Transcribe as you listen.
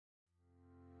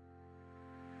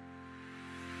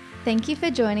Thank you for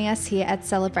joining us here at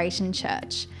Celebration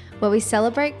Church, where we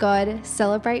celebrate God,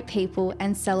 celebrate people,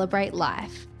 and celebrate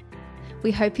life.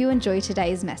 We hope you enjoy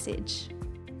today's message.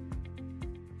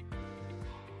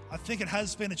 I think it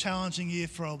has been a challenging year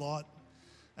for a lot,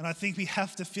 and I think we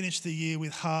have to finish the year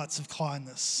with hearts of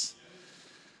kindness.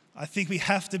 I think we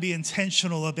have to be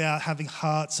intentional about having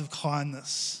hearts of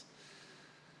kindness.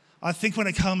 I think when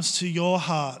it comes to your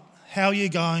heart, how are you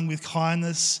going with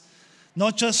kindness,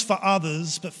 not just for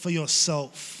others, but for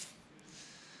yourself?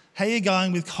 How are you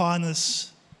going with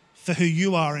kindness for who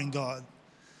you are in God?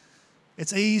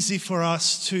 It's easy for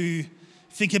us to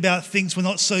think about things we're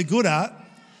not so good at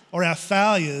or our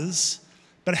failures,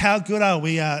 but how good are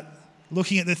we at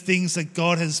looking at the things that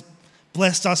God has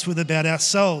blessed us with about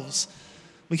ourselves?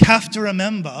 We have to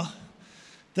remember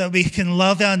that we can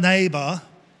love our neighbour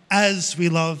as we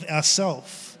love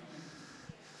ourselves.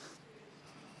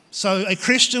 So a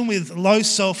Christian with low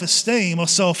self-esteem or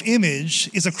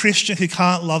self-image is a Christian who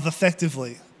can't love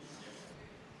effectively.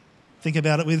 Think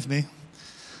about it with me.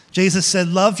 Jesus said,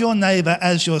 love your neighbour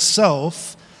as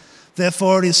yourself.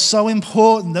 Therefore, it is so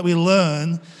important that we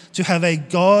learn to have a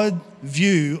God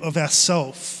view of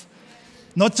ourselves.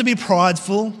 Not to be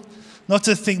prideful, not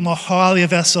to think more highly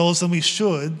of ourselves than we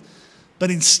should,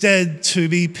 but instead to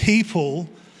be people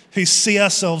who see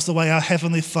ourselves the way our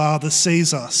Heavenly Father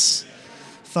sees us.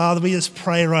 Father, we just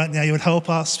pray right now you would help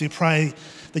us. We pray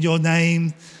that your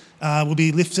name will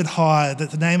be lifted high, that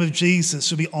the name of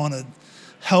Jesus will be honoured.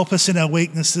 Help us in our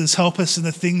weaknesses. Help us in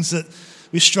the things that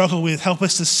we struggle with. Help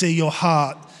us to see your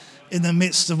heart in the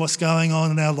midst of what's going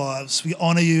on in our lives. We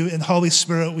honour you, and Holy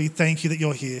Spirit, we thank you that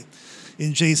you're here.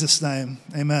 In Jesus' name,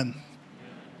 amen.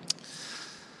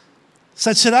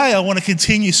 So today I want to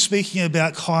continue speaking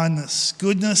about kindness,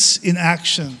 goodness in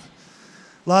action.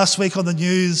 Last week on the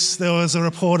news, there was a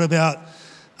report about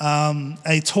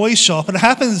a toy shop, and it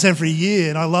happens every year,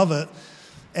 and I love it.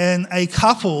 And a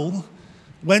couple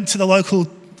went to the local,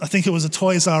 I think it was a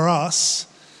Toys R Us,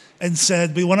 and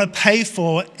said, we want to pay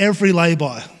for every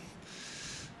lay-by.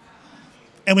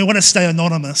 And we want to stay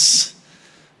anonymous.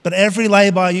 But every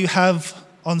lay-by you have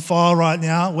on file right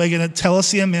now, we're going to tell us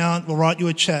the amount, we'll write you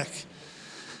a check.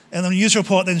 And the news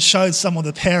report then showed some of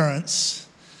the parents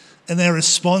and their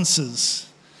responses.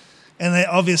 And they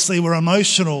obviously were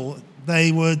emotional.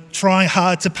 They were trying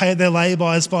hard to pay their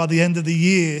lay-bys by the end of the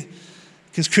year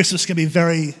because Christmas can be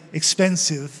very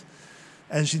expensive,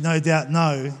 as you no doubt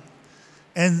know.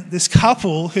 And this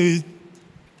couple who,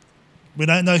 we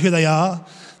don't know who they are,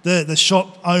 the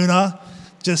shop owner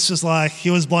just was like,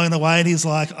 he was blown away, and he's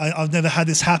like, I've never had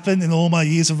this happen in all my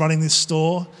years of running this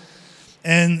store.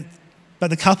 But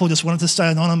the couple just wanted to stay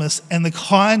anonymous, and the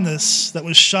kindness that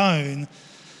was shown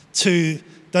to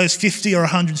those 50 or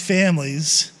 100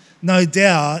 families, no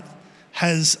doubt,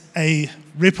 has a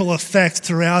ripple effect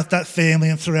throughout that family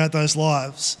and throughout those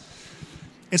lives.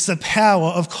 It's the power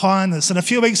of kindness. And a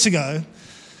few weeks ago,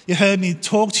 you heard me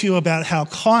talk to you about how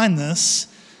kindness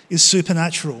is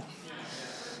supernatural.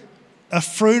 A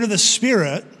fruit of the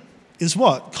Spirit is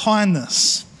what?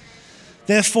 Kindness.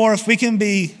 Therefore, if we can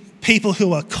be people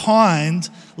who are kind,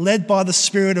 led by the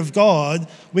Spirit of God,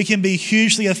 we can be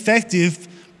hugely effective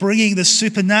bringing the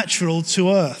supernatural to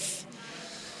earth.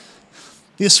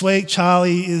 This week,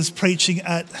 Charlie is preaching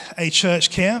at a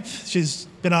church camp. She's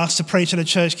been asked to preach at a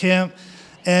church camp,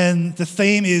 and the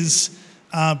theme is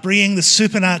bringing the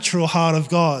supernatural heart of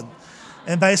God.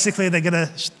 And basically,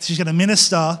 she's going to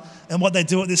minister, and what they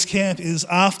do at this camp is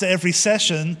after every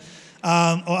session,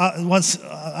 once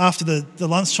after the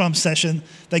lunchtime session,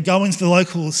 they go into the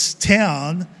local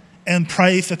town and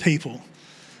pray for people,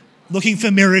 looking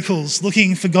for miracles,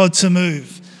 looking for God to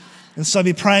move. And so I'll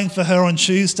be praying for her on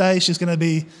Tuesday. She's going to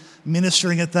be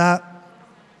ministering at that.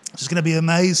 It's going to be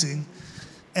amazing.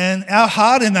 And our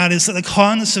heart in that is that the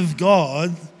kindness of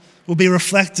God will be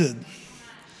reflected.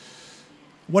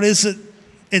 What is it?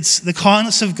 It's the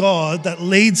kindness of God that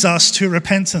leads us to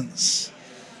repentance.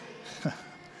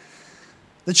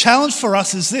 The challenge for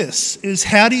us is this, is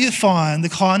how do you find the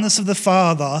kindness of the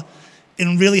Father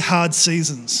in really hard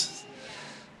seasons?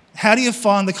 How do you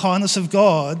find the kindness of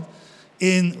God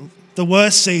in the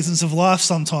worst seasons of life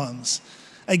sometimes?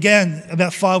 Again,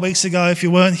 about 5 weeks ago, if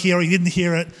you weren't here or you didn't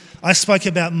hear it, I spoke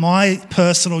about my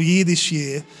personal year this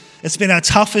year. It's been our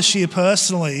toughest year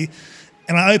personally,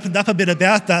 and I opened up a bit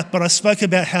about that, but I spoke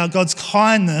about how God's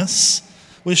kindness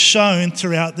was shown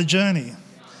throughout the journey.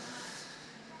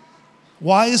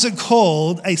 Why is it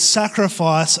called a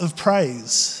sacrifice of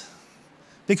praise?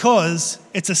 Because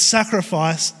it's a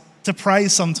sacrifice to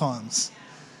praise sometimes.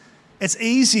 It's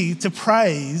easy to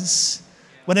praise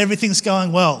when everything's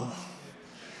going well.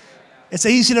 It's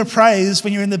easy to praise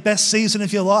when you're in the best season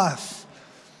of your life.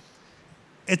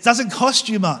 It doesn't cost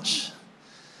you much.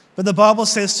 But the Bible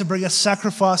says to bring a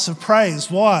sacrifice of praise.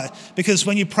 Why? Because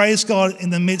when you praise God in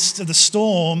the midst of the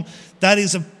storm, that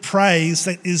is a praise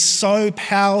that is so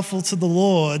powerful to the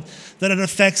Lord that it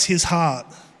affects his heart.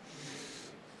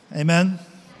 Amen?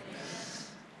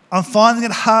 I'm finding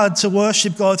it hard to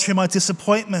worship God through my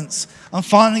disappointments. I'm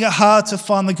finding it hard to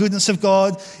find the goodness of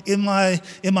God in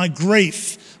my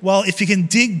grief. Well, if you can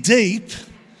dig deep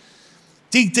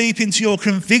into your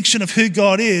conviction of who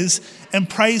God is and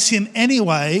praise him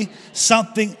anyway,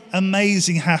 something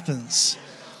amazing happens.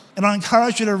 And I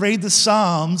encourage you to read the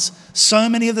Psalms. So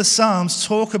many of the Psalms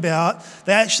talk about,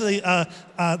 they actually,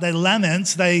 they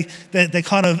lament, they're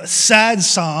kind of sad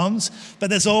Psalms, but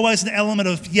there's always an element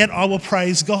of, yet I will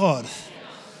praise God.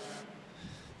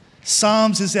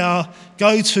 Psalms is our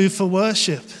go-to for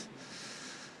worship.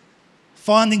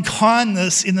 Finding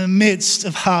kindness in the midst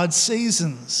of hard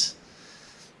seasons.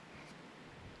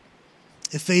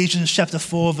 Ephesians chapter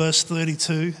 4, verse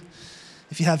 32.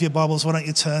 If you have your Bibles, why don't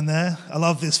you turn there? I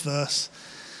love this verse.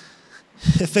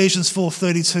 Ephesians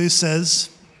 4:32 says,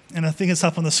 and I think it's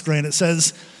up on the screen, it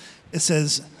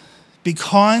says, be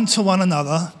kind to one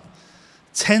another,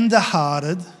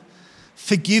 tender-hearted,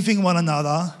 forgiving one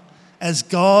another, as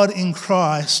God in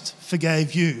Christ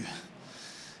forgave you.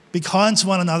 Be kind to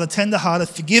one another, tender-hearted,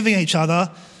 forgiving each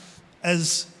other,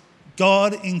 as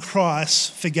God in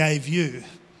Christ forgave you.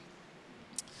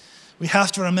 We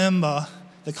have to remember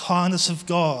the kindness of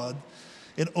God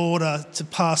in order to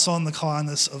pass on the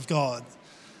kindness of God.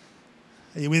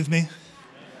 Are you with me?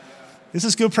 This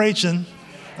is good preaching.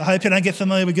 I hope you don't get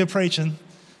familiar with good preaching.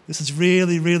 This is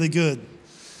really, really good.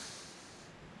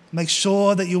 Make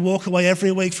sure that you walk away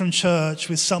every week from church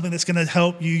with something that's going to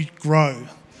help you grow.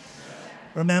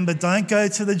 Remember, don't go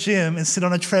to the gym and sit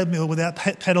on a treadmill without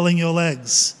pedaling your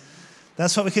legs.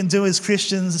 That's what we can do as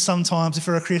Christians sometimes. If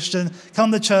you're a Christian,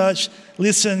 come to church,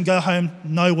 listen, go home,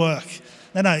 no work.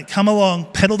 No, come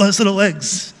along, pedal those little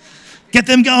legs. Get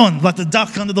them going like the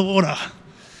duck under the water,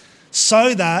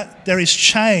 so that there is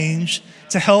change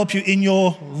to help you in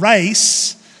your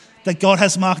race that God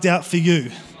has marked out for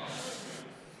you.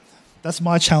 That's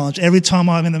my challenge. Every time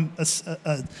I'm in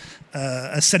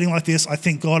a setting like this, I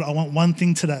think, God, I want one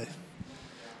thing today.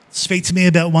 Speak to me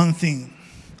about one thing.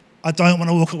 I don't want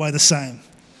to walk away the same.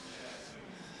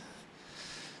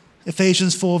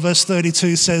 Ephesians 4 verse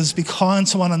 32 says, be kind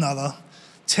to one another,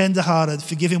 tender-hearted,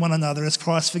 forgiving one another as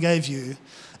Christ forgave you.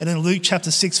 And in Luke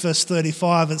chapter 6 verse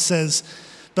 35 it says,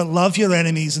 but love your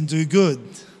enemies and do good.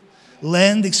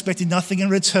 Lend expecting nothing in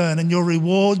return, and your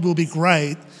reward will be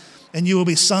great, and you will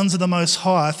be sons of the Most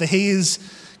High, for he is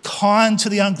kind to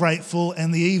the ungrateful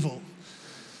and the evil.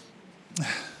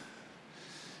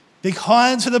 Be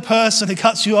kind to the person who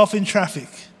cuts you off in traffic.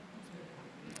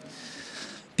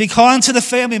 Be kind to the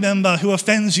family member who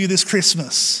offends you this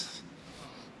Christmas.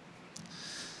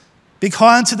 Be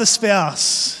kind to the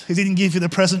spouse who didn't give you the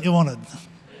present you wanted.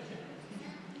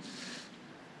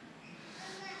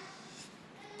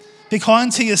 Be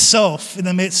kind to yourself in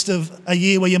the midst of a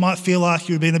year where you might feel like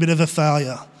you've been a bit of a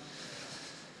failure.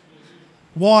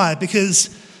 Why?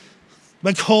 Because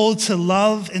we're called to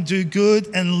love and do good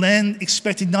and lend,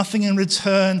 expecting nothing in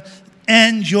return,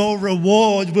 and your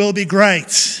reward will be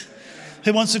great.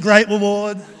 Who wants a great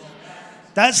reward?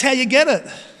 That's how you get it.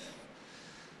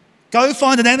 Go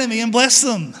find an enemy and bless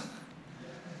them.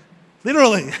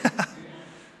 Literally.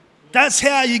 That's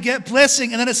how you get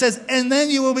blessing. And then it says, and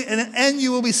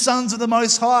you will be sons of the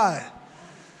Most High.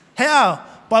 How?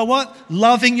 By what?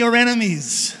 Loving your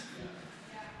enemies.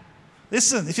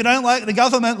 Listen, if you don't like the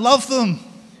government, love them.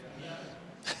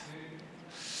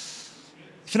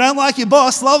 If you don't like your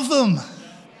boss, love them.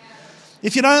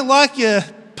 If you don't like your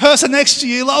person next to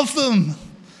you, love them.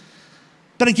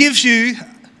 But it gives you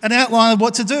an outline of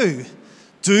what to do.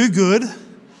 Do good,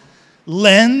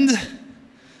 lend,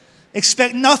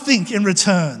 expect nothing in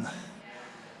return.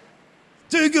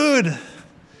 Do good.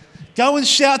 Go and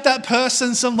shout that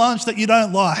person some lunch that you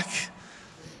don't like.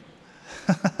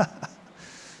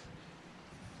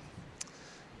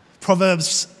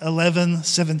 Proverbs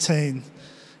 11:17.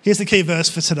 Here's the key verse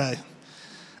for today.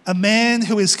 A man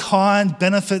who is kind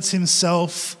benefits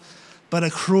himself, but a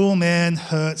cruel man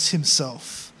hurts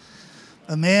himself.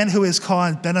 A man who is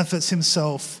kind benefits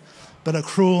himself, but a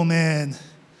cruel man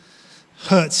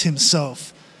hurts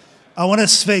himself. I want to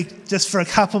speak just for a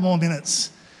couple more minutes.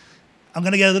 I'm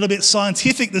going to get a little bit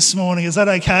scientific this morning. Is that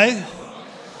okay?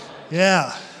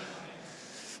 Yeah.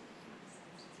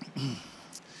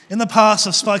 In the past,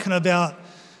 I've spoken about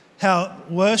how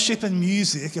worship and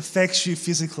music affects you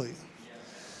physically.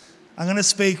 I'm going to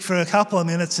speak for a couple of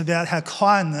minutes about how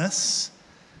kindness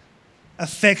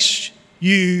affects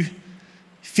you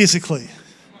physically.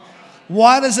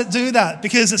 Why does it do that?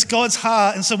 Because it's God's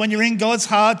heart, and so when you're in God's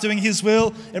heart doing His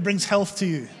will, it brings health to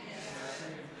you.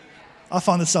 I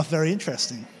find this stuff very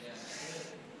interesting.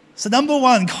 So number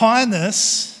one,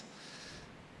 kindness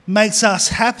makes us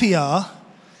happier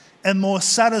and more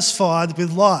satisfied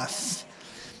with life.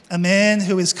 A man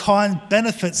who is kind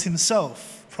benefits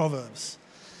himself, Proverbs.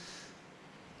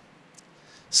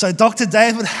 So Dr.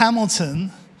 David Hamilton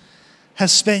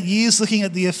has spent years looking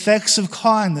at the effects of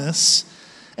kindness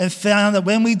and found that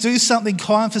when we do something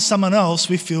kind for someone else,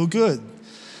 we feel good.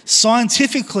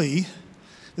 Scientifically,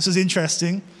 this is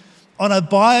interesting, on a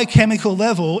biochemical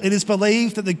level, it is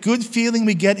believed that the good feeling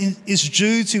we get is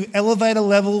due to elevated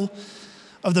level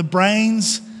of the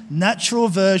brain's natural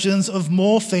versions of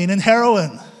morphine and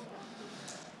heroin,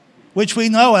 which we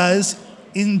know as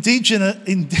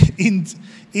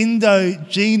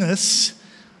endogenous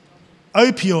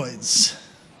opioids.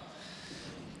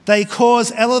 They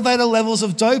cause elevated levels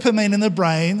of dopamine in the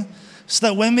brain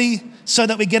so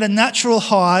that we get a natural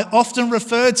high, often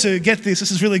referred to, get this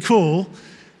is really cool,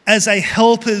 as a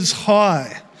helper's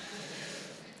high.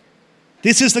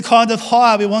 This is the kind of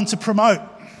high we want to promote.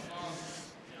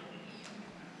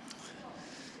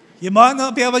 You might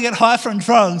not be able to get high from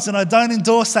drugs, and I don't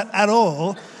endorse that at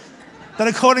all, but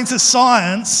according to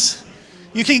science,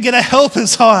 you can get a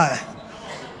helper's high.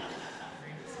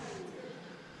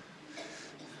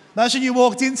 Imagine you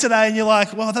walked in today and you're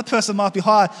like, well, that person might be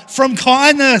high from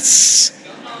kindness.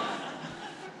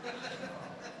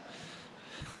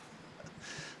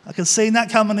 I can see Nat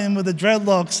coming in with the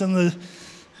dreadlocks and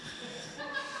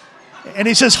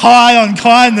he's just high on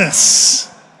kindness.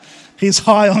 He's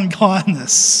high on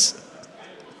kindness.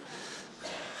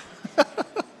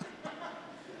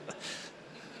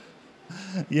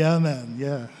 Yeah, man.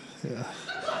 Yeah.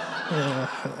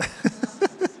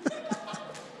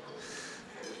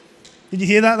 Did you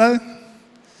hear that though?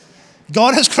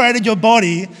 God has created your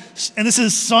body, and this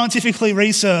is scientifically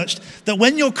researched, that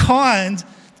when you're kind,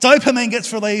 dopamine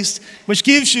gets released, which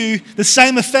gives you the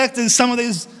same effect as some of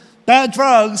these bad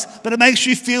drugs, but it makes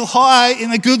you feel high in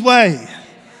a good way.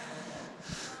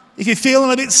 If you're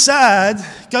feeling a bit sad,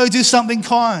 go do something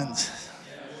kind.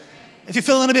 If you're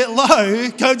feeling a bit low,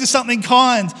 go do something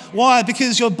kind. Why?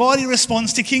 Because your body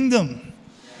responds to kingdom.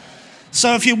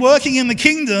 So if you're working in the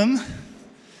kingdom,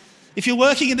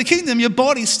 your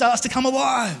body starts to come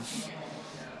alive.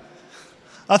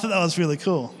 I thought that was really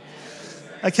cool.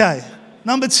 Okay,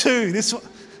 number two. This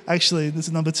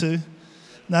is number two.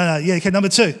 Number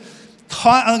two.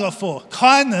 I only got four.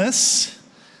 Kindness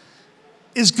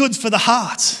is good for the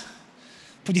heart.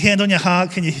 Put your hand on your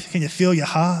heart. Can you feel your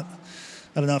heart?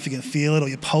 I don't know if you can feel it or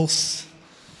your pulse.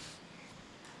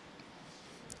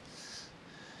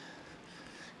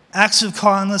 Acts of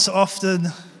kindness are often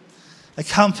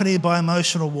accompanied by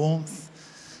emotional warmth.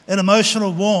 And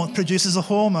emotional warmth produces a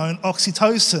hormone,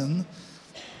 oxytocin,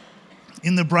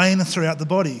 in the brain and throughout the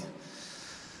body.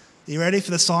 Are you ready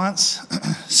for the science?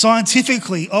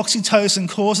 Scientifically, oxytocin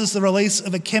causes the release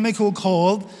of a chemical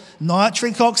called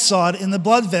nitric oxide in the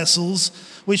blood vessels,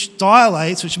 which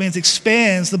dilates, which means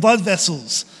expands the blood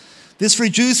vessels. This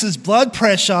reduces blood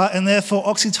pressure, and therefore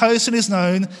oxytocin is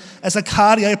known as a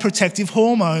cardioprotective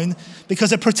hormone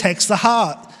because it protects the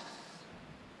heart.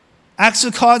 Acts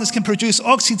of kindness can produce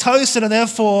oxytocin, and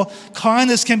therefore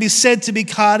kindness can be said to be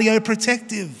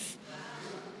cardioprotective.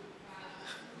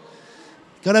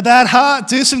 Got a bad heart?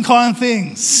 Do some kind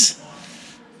things.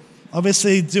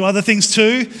 Obviously, do other things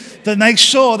too, but make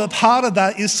sure that part of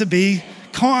that is to be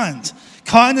kind.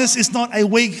 Kindness is not a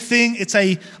weak thing, it's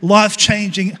a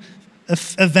life-changing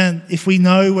event if we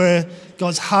know where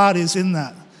God's heart is in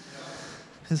that.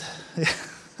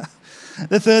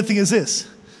 The third thing is this.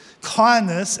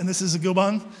 Kindness, and this is a good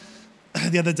one.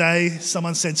 The other day,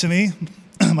 someone said to me,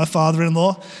 my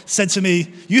father-in-law said to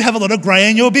me, "You have a lot of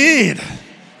grey in your beard."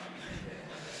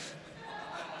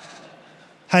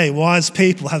 Hey, wise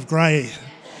people have grey,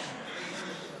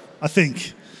 I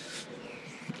think.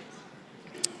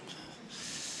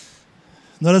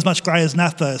 Not as much grey as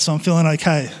Nat though, so I'm feeling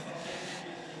okay.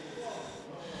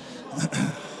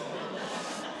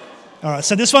 All right,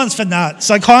 so this one's for Nat.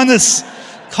 So kindness,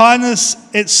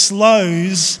 it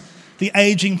slows the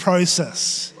aging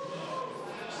process.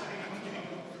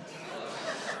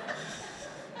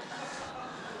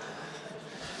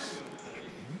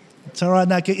 It's all right,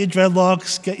 Nat, get your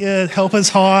dreadlocks, get your helpers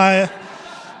high.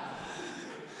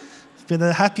 Be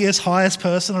the happiest, highest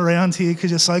person around here because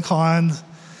you're so kind.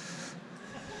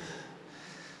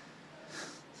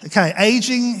 Okay,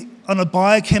 aging on a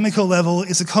biochemical level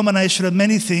is a combination of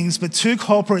many things, but two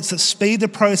culprits that speed the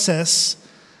process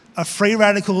are free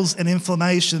radicals and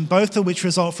inflammation, both of which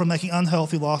result from making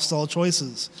unhealthy lifestyle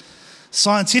choices.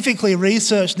 Scientifically,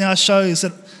 research now shows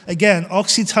that, again,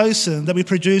 oxytocin that we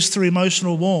produce through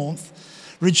emotional warmth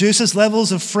reduces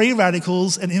levels of free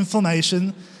radicals and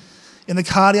inflammation in the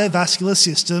cardiovascular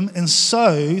system and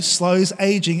so slows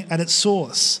aging at its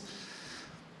source.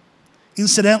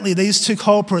 Incidentally, these two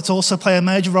culprits also play a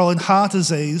major role in heart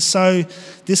disease, so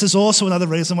this is also another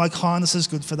reason why kindness is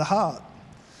good for the heart.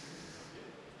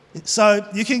 So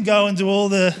you can go and do all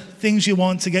the things you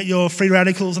want to get your free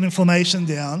radicals and inflammation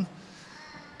down,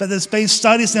 but there's been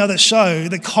studies now that show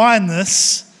that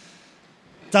kindness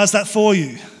does that for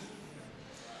you.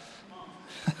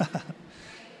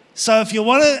 So if you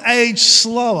want to age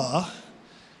slower,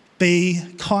 be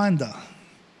kinder.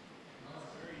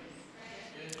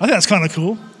 I think that's kind of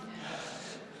cool.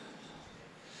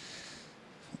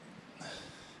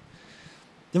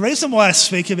 The reason why I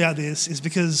speak about this is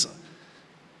because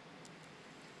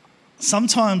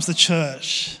sometimes the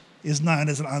church is known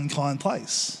as an unkind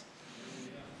place.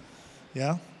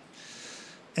 Yeah?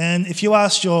 And if you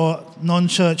ask your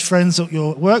non-church friends at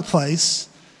your workplace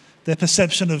their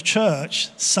perception of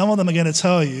church, some of them are going to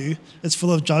tell you it's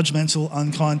full of judgmental,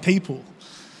 unkind people.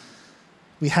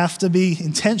 We have to be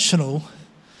intentional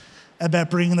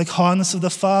about bringing the kindness of the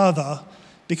Father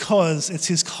because it's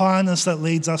his kindness that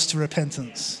leads us to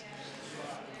repentance.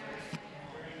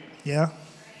 Yeah?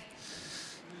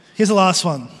 Here's the last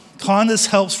one. Kindness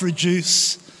helps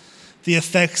reduce the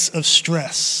effects of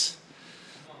stress.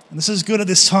 And this is good at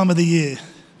this time of the year.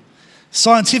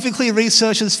 Scientifically,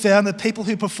 researchers found that people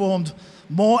who performed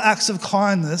more acts of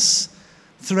kindness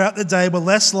throughout the day were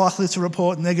less likely to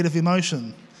report negative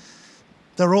emotion.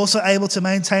 They were also able to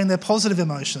maintain their positive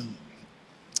emotion.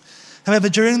 However,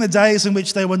 during the days in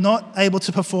which they were not able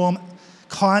to perform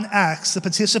kind acts, the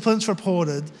participants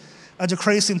reported a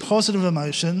decrease in positive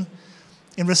emotion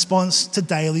in response to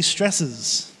daily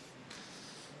stresses.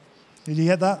 Did you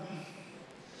get that?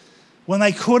 When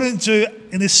they couldn't do,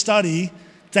 in this study,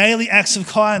 daily acts of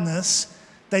kindness,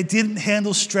 they didn't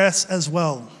handle stress as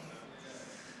well.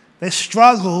 They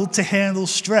struggled to handle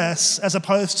stress as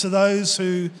opposed to those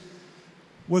who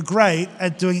were great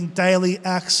at doing daily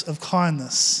acts of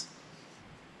kindness.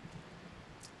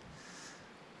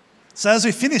 So as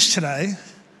we finish today,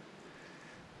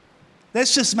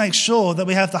 let's just make sure that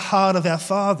we have the heart of our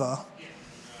Father.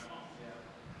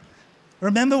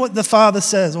 Remember what the Father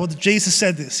says, or Jesus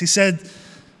said this. He said,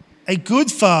 a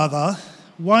good father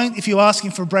won't, if you ask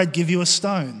him for bread, give you a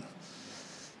stone.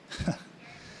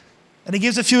 And he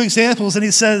gives a few examples and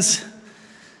he says,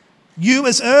 you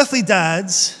as earthly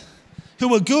dads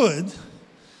who are good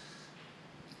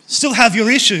still have your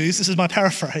issues, this is my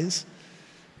paraphrase,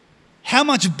 how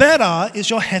much better is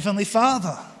your heavenly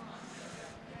Father?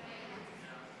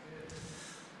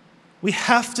 We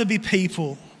have to be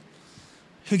people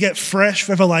who get fresh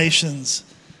revelations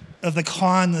of the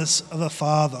kindness of the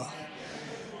Father.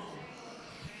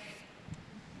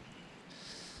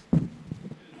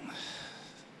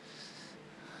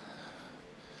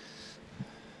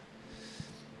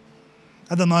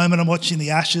 At the moment, I'm watching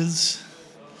the Ashes.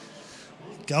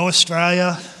 Go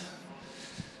Australia.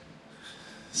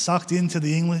 Sucked into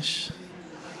the English.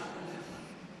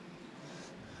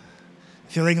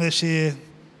 If you're English here,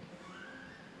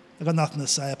 I've got nothing to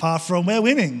say apart from we're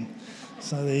winning.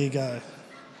 So there you go.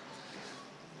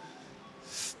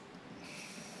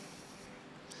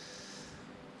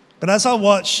 But as I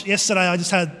watch,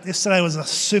 yesterday was a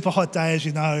super hot day, as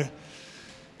you know.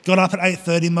 Got up at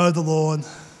 8:30, mowed the lawn.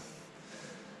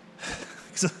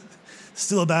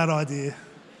 Still a bad idea.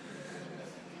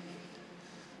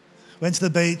 Went to the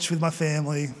beach with my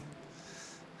family,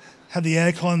 had the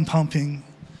aircon pumping.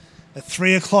 At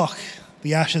 3 o'clock,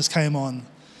 the Ashes came on.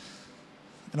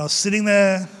 And I was sitting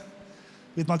there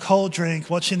with my cold drink,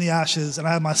 watching the Ashes, and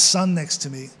I had my son next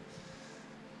to me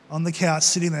on the couch,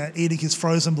 sitting there, eating his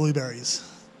frozen blueberries.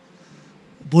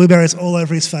 Blueberries all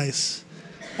over his face,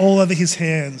 all over his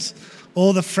hands.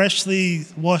 All the freshly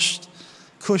washed,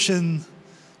 cushion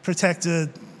protected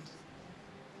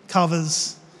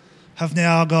covers have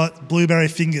now got blueberry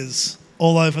fingers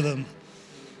all over them.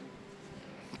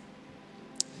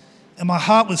 And my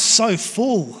heart was so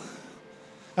full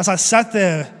as I sat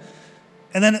there,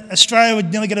 and then Australia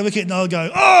would nearly get a wicket and I would go,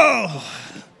 oh!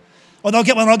 Or they'll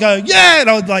get one and I'll go, yeah! And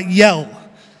I would yell.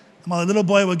 And my little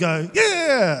boy would go,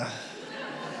 yeah!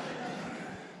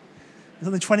 He's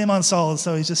only 20 months old,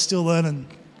 so he's just still learning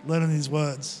his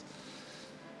words.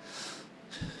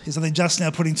 He's only just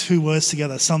now putting two words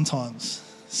together sometimes.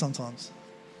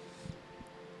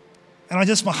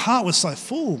 And my heart was so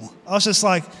full. I was just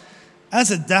like,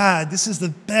 as a dad, this is the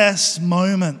best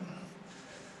moment.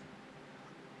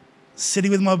 Sitting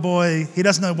with my boy, he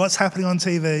doesn't know what's happening on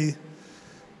TV,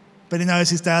 but he knows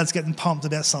his dad's getting pumped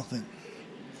about something.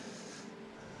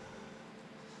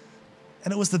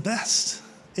 And it was the best.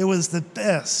 It was the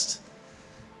best.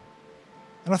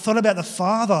 And I thought about the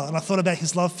Father, and I thought about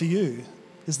his love for you,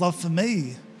 his love for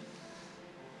me.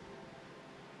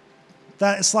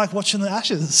 That it's like watching the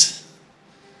Ashes,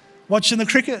 watching the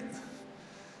cricket.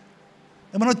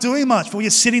 And we're not doing much, but we're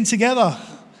sitting together,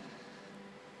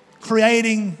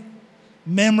 creating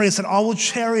memories that I will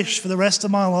cherish for the rest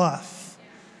of my life.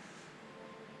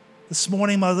 This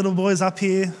morning, my little boy's up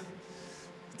here,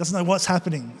 doesn't know what's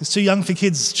happening. He's too young for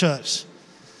kids' church.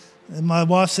 And my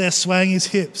wife's there swaying his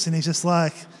hips, and he's just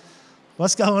like,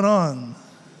 what's going on?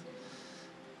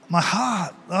 My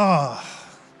heart,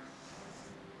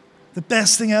 the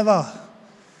best thing ever.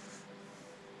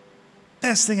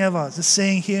 Best thing ever, just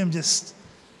seeing him just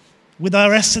with the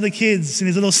rest of the kids in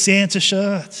his little Santa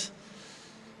shirt.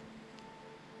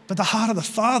 But the heart of the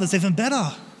Father's even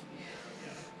better.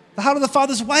 The heart of the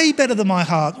Father's way better than my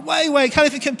heart. Way, can't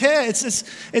even compare. It's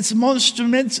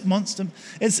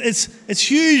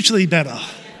hugely better.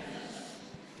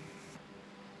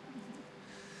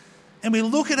 And we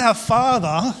look at our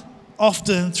Father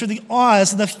often through the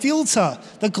eyes and the filter,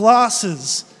 the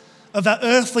glasses of our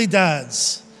earthly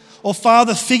dads or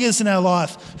father figures in our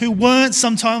life who weren't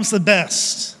sometimes the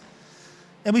best.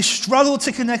 And we struggle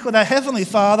to connect with our Heavenly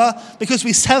Father because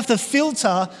we have the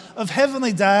filter of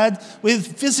Heavenly Dad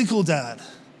with physical dad.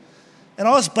 And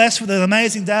I was blessed with an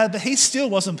amazing dad, but he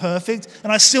still wasn't perfect.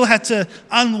 And I still had to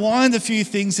unwind a few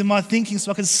things in my thinking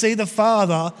so I could see the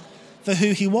Father for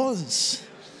who he was.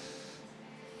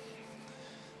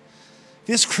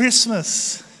 This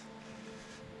Christmas,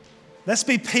 let's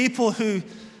be people who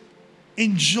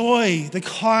enjoy the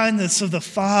kindness of the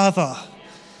Father,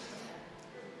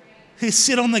 who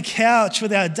sit on the couch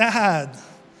with our dad.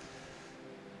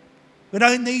 We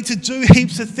don't need to do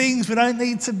heaps of things. We don't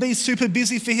need to be super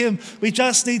busy for him. We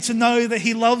just need to know that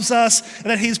he loves us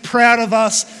and that he's proud of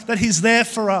us, that he's there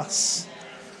for us.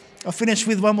 I'll finish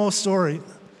with one more story.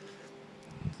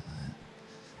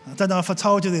 I don't know if I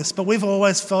told you this, but we've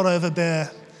always felt over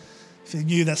Bear. If you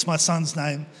knew, that's my son's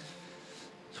name.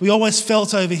 We always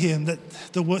felt over him that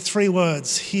the three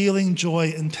words, healing,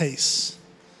 joy, and peace.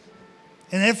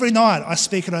 And every night I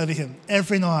speak it over him,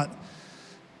 every night.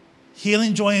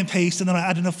 Healing, joy, and peace, and then I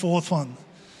add in a fourth one,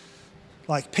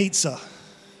 like pizza.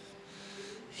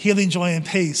 Healing, joy, and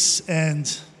peace,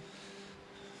 and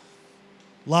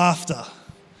laughter.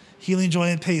 Healing, joy,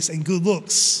 and peace, and good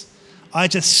looks. I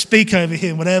just speak over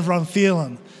him, whatever I'm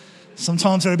feeling.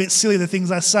 Sometimes they're a bit silly, the things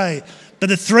I say, but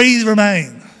the three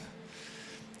remain.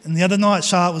 And the other night,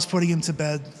 Charlotte was putting him to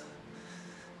bed,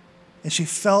 and she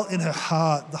felt in her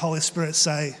heart the Holy Spirit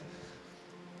say,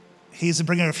 he's a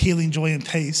bringer of healing, joy, and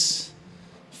peace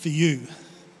for you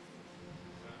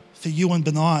and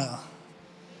Benaiah.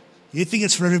 You think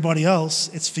it's for everybody else,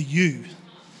 it's for you.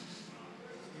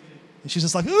 And she's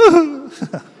just like, ooh.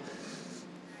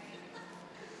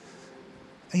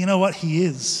 And you know what? He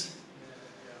is.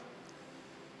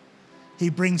 He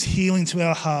brings healing to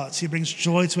our hearts. He brings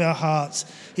joy to our hearts.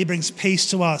 He brings peace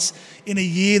to us in a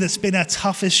year that's been our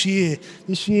toughest year.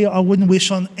 This year, I wouldn't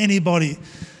wish on anybody.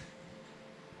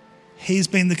 He's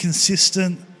been the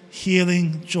consistent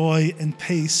healing, joy, and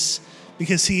peace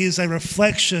because he is a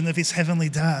reflection of his heavenly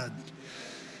dad.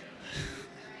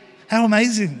 How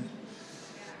amazing.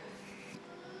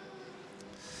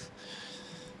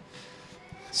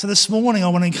 So this morning, I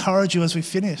want to encourage you as we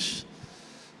finish.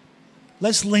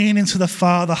 Let's lean into the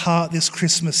Father heart this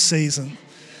Christmas season.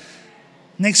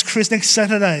 Next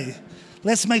Saturday,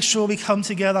 let's make sure we come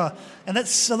together and let's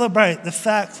celebrate the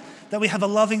fact that we have a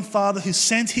loving Father who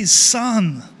sent his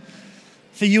Son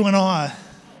for you and I.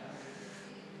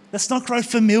 Let's not grow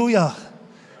familiar.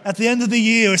 At the end of the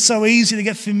year, it's so easy to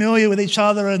get familiar with each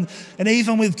other and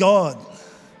even with God.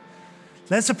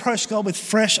 Let's approach God with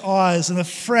fresh eyes and a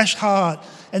fresh heart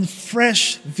and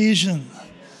fresh vision.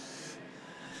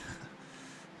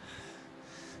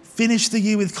 Finish the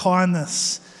year with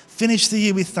kindness. Finish the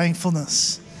year with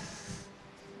thankfulness.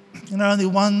 You know, only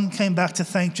one came back to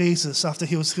thank Jesus after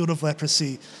he was healed of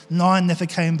leprosy. 9 never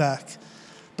came back.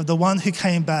 But the one who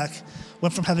came back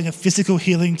went from having a physical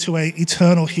healing to an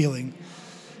eternal healing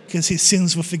because his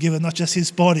sins were forgiven, not just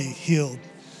his body healed.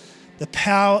 The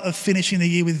power of finishing the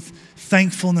year with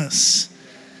thankfulness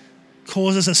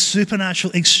causes a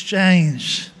supernatural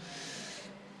exchange.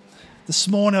 This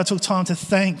morning I took time to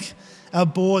thank our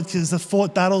board, because they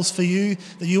fought battles for you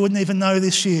that you wouldn't even know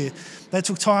this year. They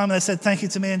took time and they said thank you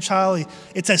to me and Charlie.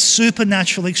 It's a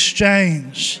supernatural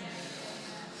exchange.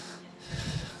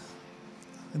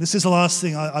 And this is the last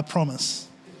thing, I promise.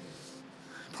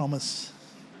 Promise.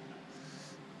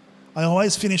 I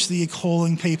always finish the year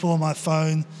calling people on my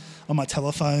phone, on my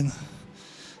telephone,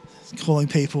 calling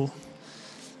people,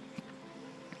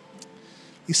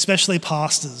 especially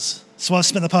pastors. So I've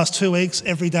spent the past 2 weeks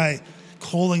every day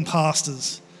calling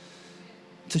pastors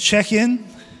to check in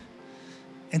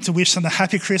and to wish them a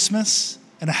happy Christmas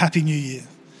and a happy New Year.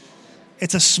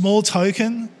 It's a small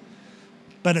token,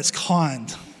 but it's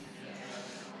kind.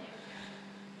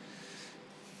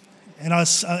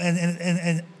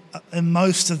 And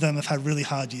most of them have had really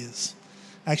hard years.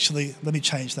 Actually, let me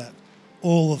change that.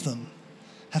 All of them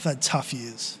have had tough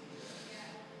years.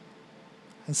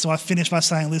 And so I finish by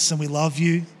saying, listen, we love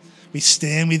you. We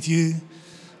stand with you.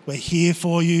 We're here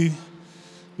for you.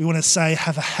 We want to say,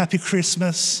 have a happy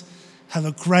Christmas. Have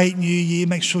a great New Year.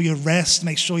 Make sure you rest.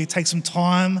 Make sure you take some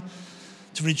time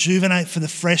to rejuvenate for the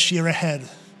fresh year ahead.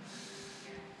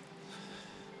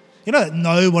 You know that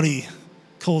nobody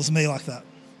calls me like that.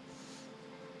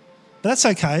 But that's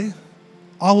okay.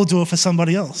 I will do it for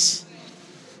somebody else.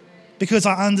 Because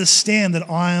I understand that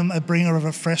I am a bringer of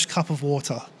a fresh cup of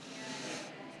water.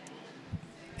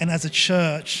 And as a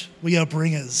church, we are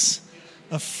bringers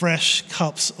of fresh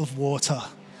cups of water.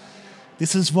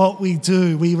 This is what we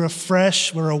do. We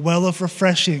refresh. We're a well of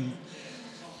refreshing.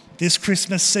 This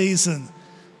Christmas season,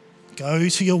 go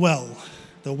to your well,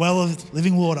 the well of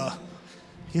living water.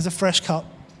 Here's a fresh cup.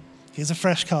 Here's a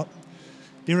fresh cup.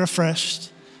 Be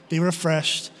refreshed. Be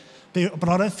refreshed. But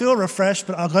I don't feel refreshed,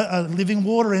 but I've got a living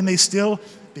water in me still.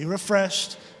 Be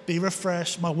refreshed. Be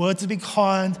refreshed. My words will be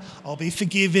kind. I'll be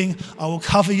forgiving. I will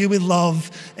cover you with love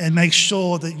and make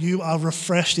sure that you are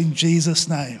refreshed in Jesus'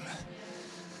 name.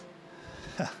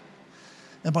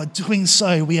 And by doing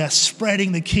so, we are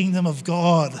spreading the kingdom of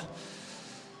God.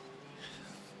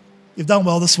 You've done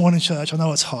well this morning, church. I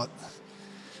know it's hot.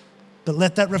 But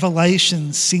let that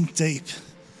revelation sink deep.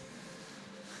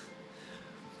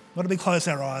 Why don't we close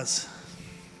our eyes?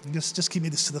 And just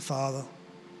commit this to the Father.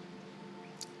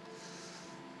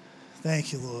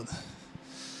 Thank you, Lord.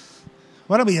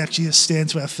 Why don't we actually just stand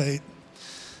to our feet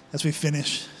as we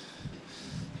finish?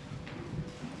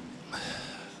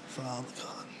 Father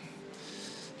God.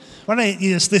 Why don't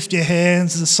you just lift your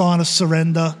hands as a sign of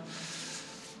surrender?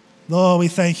 Lord, we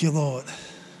thank you, Lord.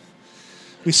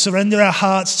 We surrender our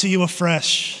hearts to you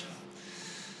afresh.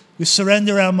 We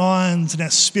surrender our minds and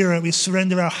our spirit. We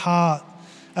surrender our heart,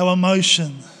 our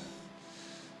emotion.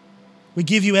 We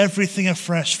give you everything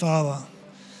afresh, Father.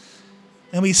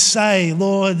 And we say,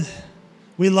 Lord,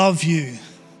 we love you.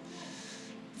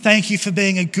 Thank you for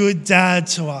being a good dad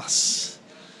to us.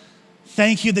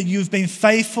 Thank you that you've been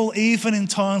faithful even in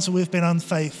times where we've been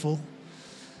unfaithful.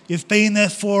 You've been there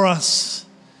for us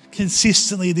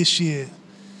consistently this year.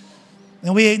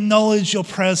 And we acknowledge your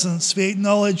presence. We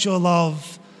acknowledge your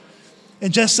love.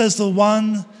 And just as the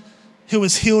one who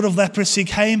was healed of leprosy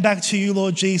came back to you,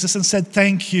 Lord Jesus, and said,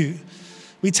 thank you,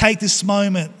 we take this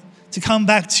moment to come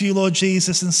back to you, Lord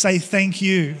Jesus, and say thank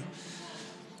you.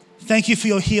 Thank you for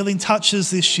your healing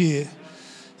touches this year.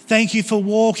 Thank you for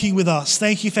walking with us.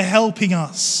 Thank you for helping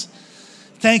us.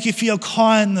 Thank you for your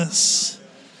kindness.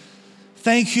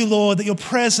 Thank you, Lord, that your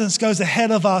presence goes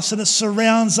ahead of us and it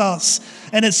surrounds us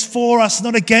and it's for us,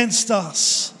 not against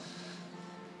us.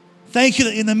 Thank you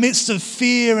that in the midst of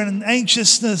fear and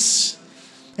anxiousness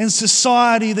and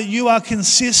society that you are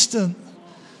consistent,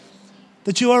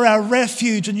 that you are our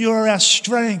refuge and you are our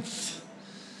strength,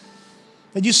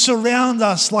 that you surround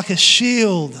us like a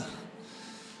shield,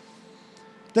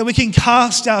 that we can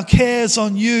cast our cares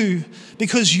on you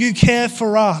because you care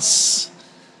for us.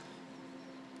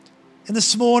 And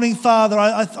this morning, Father,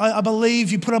 I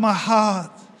believe you put on my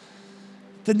heart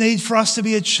the need for us to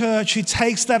be a church who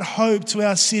takes that hope to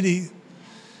our city,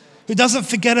 who doesn't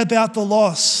forget about the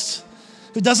lost,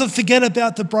 who doesn't forget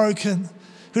about the broken,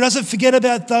 who doesn't forget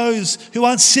about those who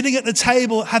aren't sitting at the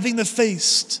table having the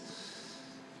feast.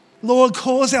 Lord,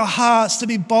 cause our hearts to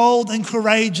be bold and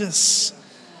courageous,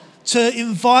 to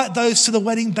invite those to the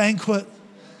wedding banquet.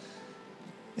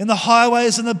 In the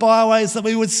highways and the byways, that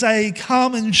we would say,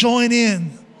 come and join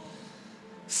in.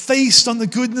 Feast on the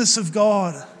goodness of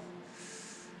God.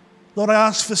 Lord, I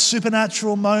ask for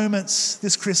supernatural moments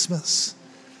this Christmas.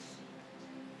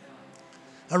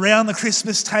 Around the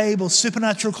Christmas table,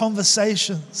 supernatural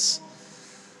conversations.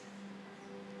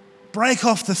 Break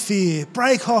off the fear,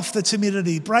 break off the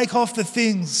timidity, break off the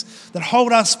things that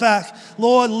hold us back.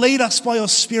 Lord, lead us by your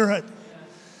Spirit.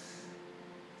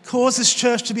 Cause this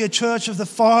church to be a church of the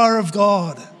fire of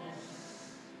God,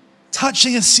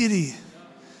 touching a city,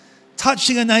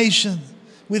 touching a nation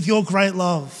with your great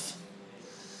love.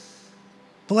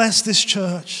 Bless this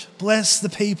church. Bless the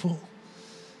people.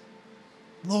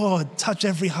 Lord, touch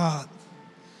every heart.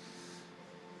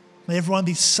 May everyone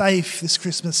be safe this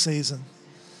Christmas season.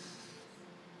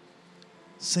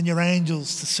 Send your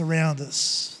angels to surround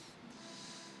us.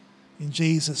 In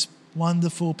Jesus'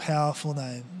 wonderful, powerful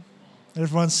name.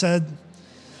 Everyone said,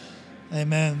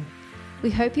 Amen.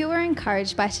 We hope you were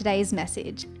encouraged by today's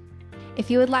message. If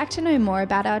you would like to know more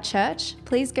about our church,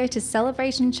 please go to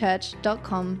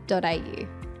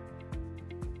celebrationchurch.com.au.